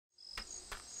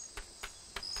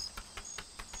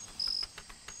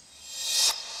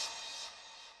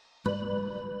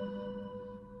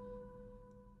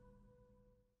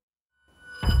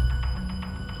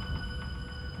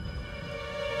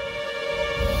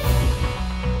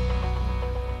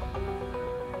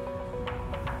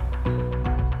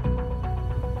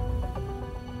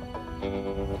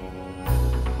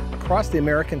Across the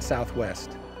American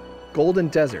Southwest, golden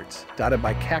deserts dotted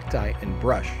by cacti and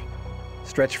brush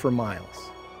stretch for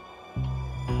miles.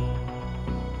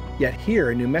 Yet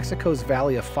here in New Mexico's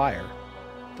Valley of Fire,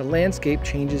 the landscape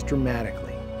changes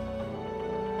dramatically.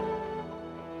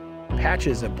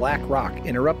 Patches of black rock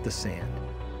interrupt the sand,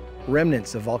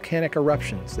 remnants of volcanic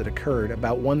eruptions that occurred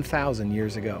about 1,000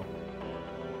 years ago.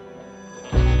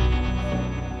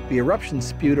 The eruption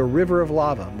spewed a river of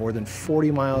lava more than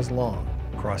 40 miles long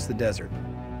across the desert.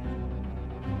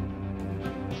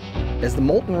 As the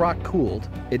molten rock cooled,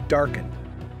 it darkened,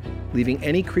 leaving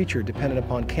any creature dependent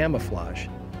upon camouflage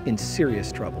in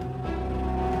serious trouble.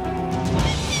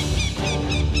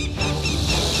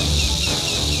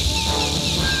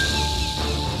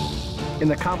 In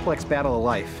the complex battle of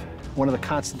life, one of the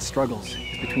constant struggles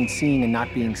is between seeing and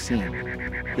not being seen,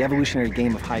 the evolutionary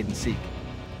game of hide and seek.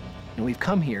 And we've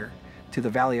come here to the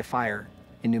Valley of Fire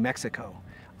in New Mexico,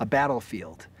 a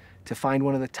battlefield, to find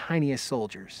one of the tiniest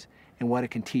soldiers and what it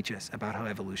can teach us about how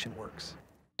evolution works.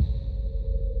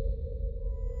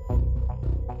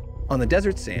 On the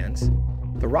desert sands,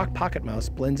 the rock pocket mouse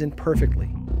blends in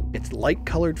perfectly, its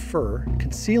light-colored fur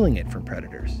concealing it from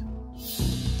predators.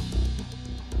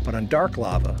 But on dark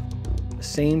lava, the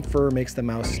same fur makes the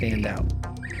mouse stand out,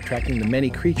 attracting the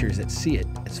many creatures that see it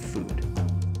as food.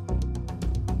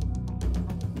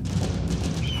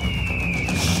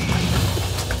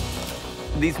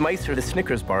 These mice are the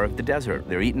Snickers bar of the desert.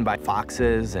 They're eaten by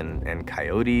foxes and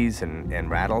coyotes and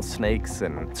rattlesnakes,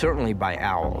 and certainly by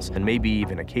owls, and maybe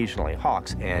even occasionally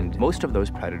hawks. And most of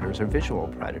those predators are visual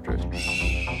predators.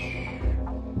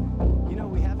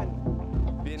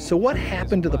 So what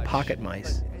happened to the pocket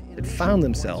mice that found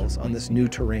themselves on this new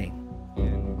terrain?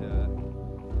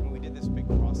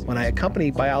 When I accompany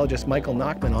biologist Michael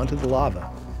Nachman onto the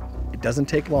lava, it doesn't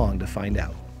take long to find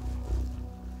out.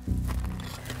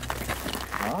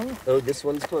 Oh, this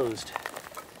one's closed.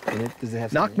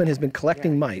 Nachman has been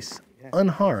collecting mice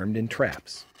unharmed in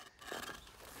traps.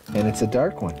 And it's a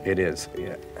dark one. It is,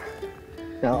 yeah.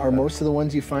 Now, are most of the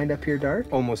ones you find up here dark?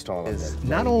 Almost all of them.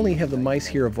 Not only have the mice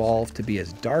here evolved to be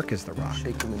as dark as the rock,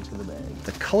 Shake them into the bag.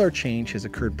 the color change has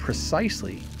occurred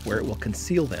precisely where it will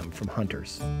conceal them from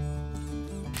hunters.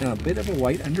 Now, a bit of a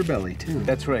white underbelly, too.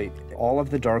 That's right. All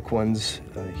of the dark ones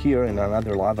here and on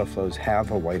other lava flows have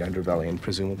a white underbelly, and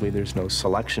presumably there's no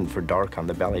selection for dark on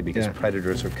the belly because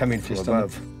predators are coming from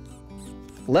above.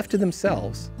 Left to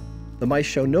themselves, the mice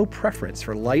show no preference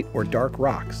for light or dark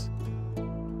rocks.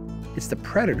 It's the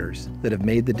predators that have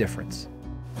made the difference.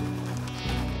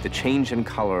 The change in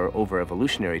color over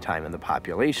evolutionary time in the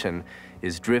population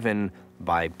is driven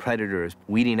by predators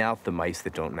weeding out the mice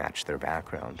that don't match their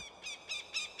background.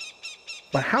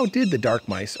 But how did the dark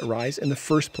mice arise in the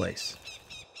first place?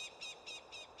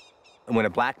 When a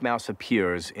black mouse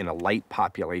appears in a light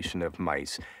population of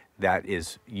mice, that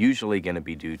is usually going to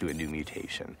be due to a new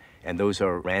mutation. And those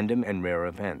are random and rare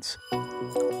events.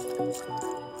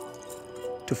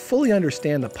 To fully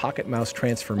understand the pocket mouse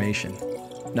transformation,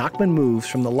 Nachman moves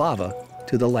from the lava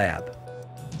to the lab.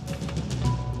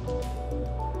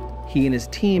 He and his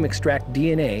team extract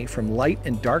DNA from light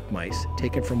and dark mice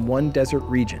taken from one desert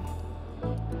region.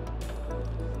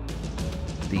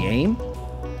 The aim?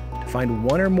 To find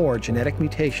one or more genetic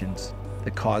mutations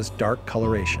that cause dark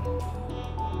coloration.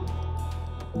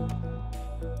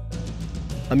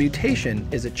 A mutation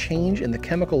is a change in the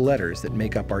chemical letters that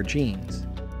make up our genes.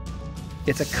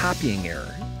 It's a copying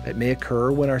error that may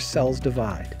occur when our cells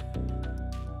divide.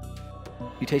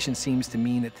 Mutation seems to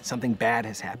mean that something bad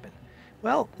has happened.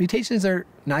 Well, mutations are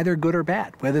neither good or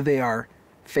bad. Whether they are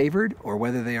favored or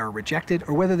whether they are rejected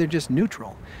or whether they're just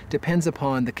neutral depends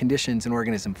upon the conditions an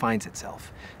organism finds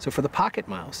itself. So for the pocket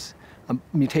mouse, a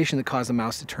mutation that caused a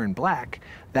mouse to turn black,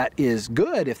 that is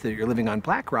good if you're living on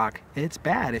black rock, it's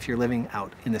bad if you're living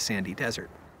out in the sandy desert.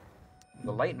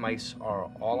 The light mice are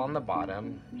all on the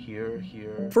bottom, here,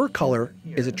 here. Fur color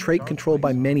is a trait controlled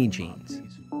by many genes.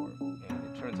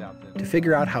 To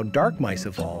figure out how dark mice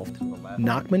evolved,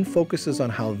 Nachman focuses on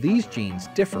how these genes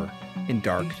differ in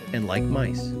dark and light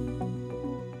mice.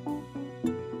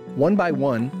 One by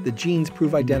one, the genes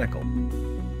prove identical,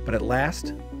 but at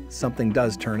last, something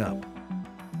does turn up.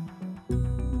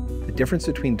 The difference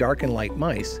between dark and light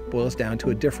mice boils down to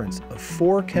a difference of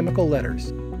 4 chemical letters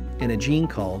in a gene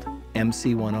called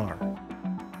MC1R.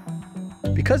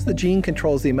 Because the gene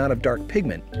controls the amount of dark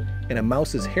pigment in a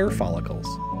mouse's hair follicles,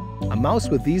 a mouse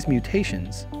with these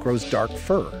mutations grows dark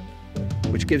fur,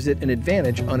 which gives it an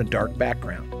advantage on a dark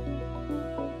background.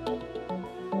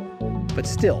 But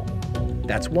still,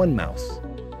 that's one mouse.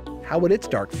 How would its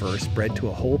dark fur spread to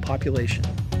a whole population?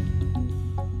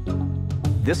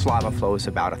 This lava flow is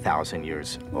about 1,000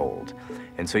 years old.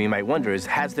 And so you might wonder,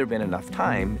 has there been enough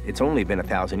time? It's only been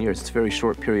 1,000 years. It's a very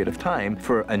short period of time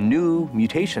for a new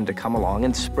mutation to come along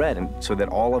and spread, and so that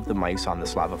all of the mice on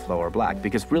this lava flow are black,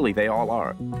 because really they all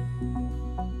are.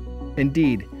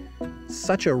 Indeed,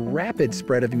 such a rapid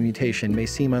spread of a mutation may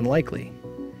seem unlikely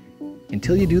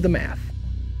until you do the math.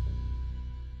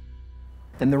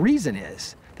 And the reason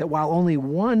is that while only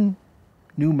one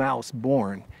new mouse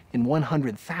born in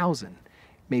 100,000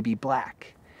 may be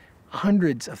black,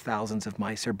 hundreds of thousands of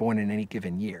mice are born in any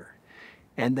given year.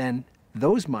 And then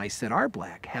those mice that are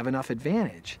black have enough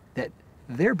advantage that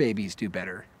their babies do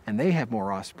better, and they have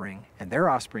more offspring, and their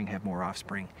offspring have more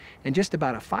offspring. And just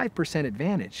about a 5%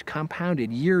 advantage,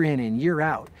 compounded year in and year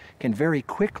out, can very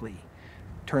quickly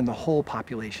turn the whole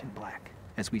population black,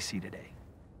 as we see today.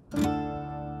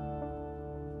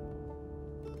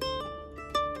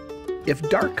 If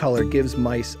dark color gives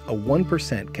mice a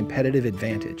 1% competitive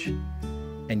advantage,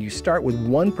 and you start with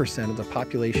 1% of the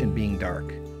population being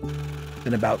dark,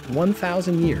 then about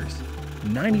 1,000 years,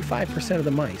 95% of the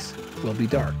mice will be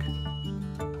dark.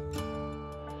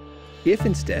 If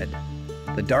instead,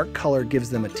 the dark color gives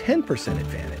them a 10%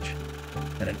 advantage,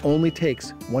 then it only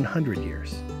takes 100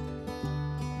 years.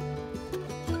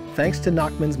 Thanks to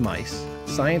Nachman's mice,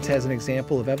 science has an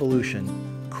example of evolution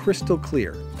crystal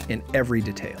clear in every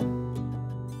detail.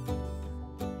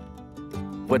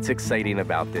 What's exciting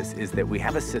about this is that we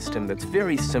have a system that's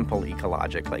very simple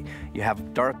ecologically. You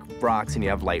have dark rocks and you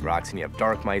have light rocks, and you have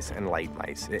dark mice and light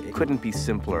mice. It couldn't be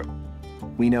simpler.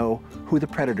 We know who the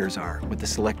predators are, what the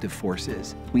selective force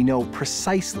is. We know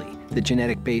precisely the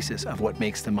genetic basis of what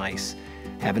makes the mice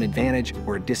have an advantage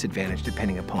or a disadvantage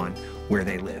depending upon where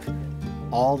they live.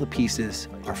 All the pieces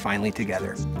are finally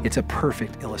together. It's a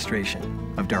perfect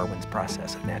illustration of Darwin's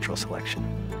process of natural selection.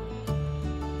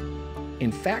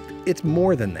 In fact, it's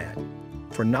more than that,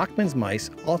 for Nachman's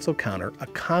mice also counter a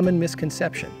common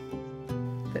misconception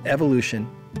that evolution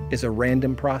is a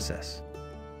random process.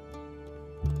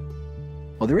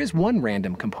 Well, there is one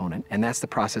random component, and that's the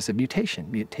process of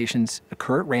mutation. Mutations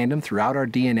occur at random throughout our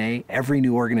DNA. Every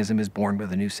new organism is born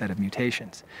with a new set of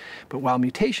mutations. But while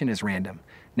mutation is random,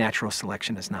 natural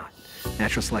selection is not.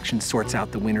 Natural selection sorts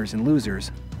out the winners and losers,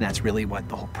 and that's really what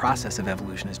the whole process of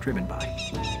evolution is driven by.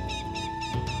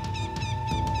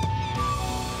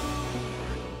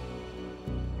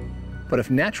 But if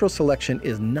natural selection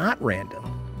is not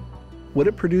random, would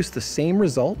it produce the same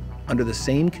result under the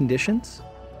same conditions?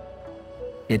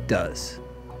 It does.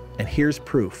 And here's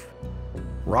proof.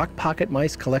 Rock pocket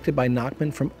mice collected by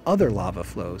Nachman from other lava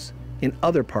flows in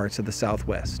other parts of the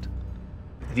Southwest.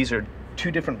 These are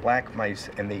two different black mice,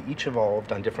 and they each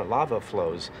evolved on different lava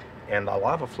flows. And the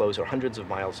lava flows are hundreds of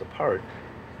miles apart,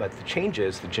 but the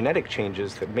changes, the genetic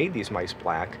changes that made these mice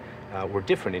black, were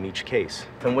different in each case.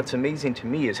 And what's amazing to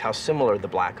me is how similar the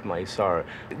black mice are.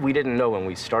 We didn't know when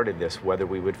we started this whether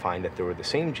we would find that there were the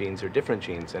same genes or different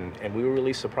genes, and we were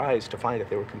really surprised to find that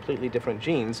they were completely different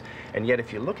genes, and yet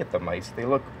if you look at the mice, they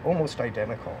look almost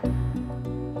identical.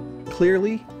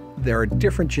 Clearly, there are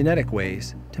different genetic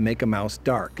ways to make a mouse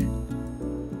dark.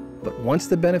 But once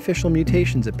the beneficial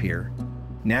mutations appear,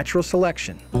 natural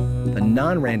selection, the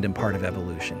non-random part of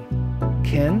evolution,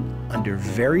 can, under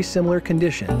very similar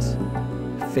conditions,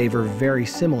 favor very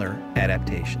similar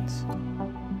adaptations.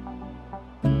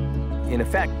 In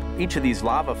effect, each of these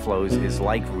lava flows is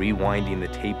like rewinding the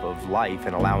tape of life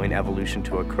and allowing evolution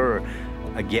to occur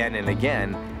again and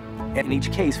again. And in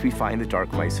each case, we find the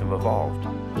dark mice have evolved.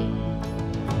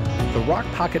 The rock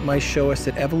pocket mice show us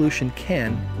that evolution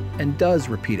can and does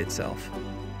repeat itself,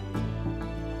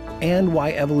 and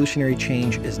why evolutionary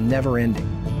change is never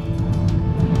ending.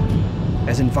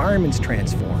 As environments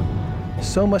transform,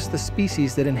 so must the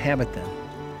species that inhabit them,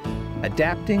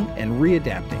 adapting and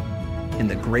readapting in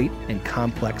the great and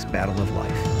complex battle of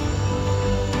life.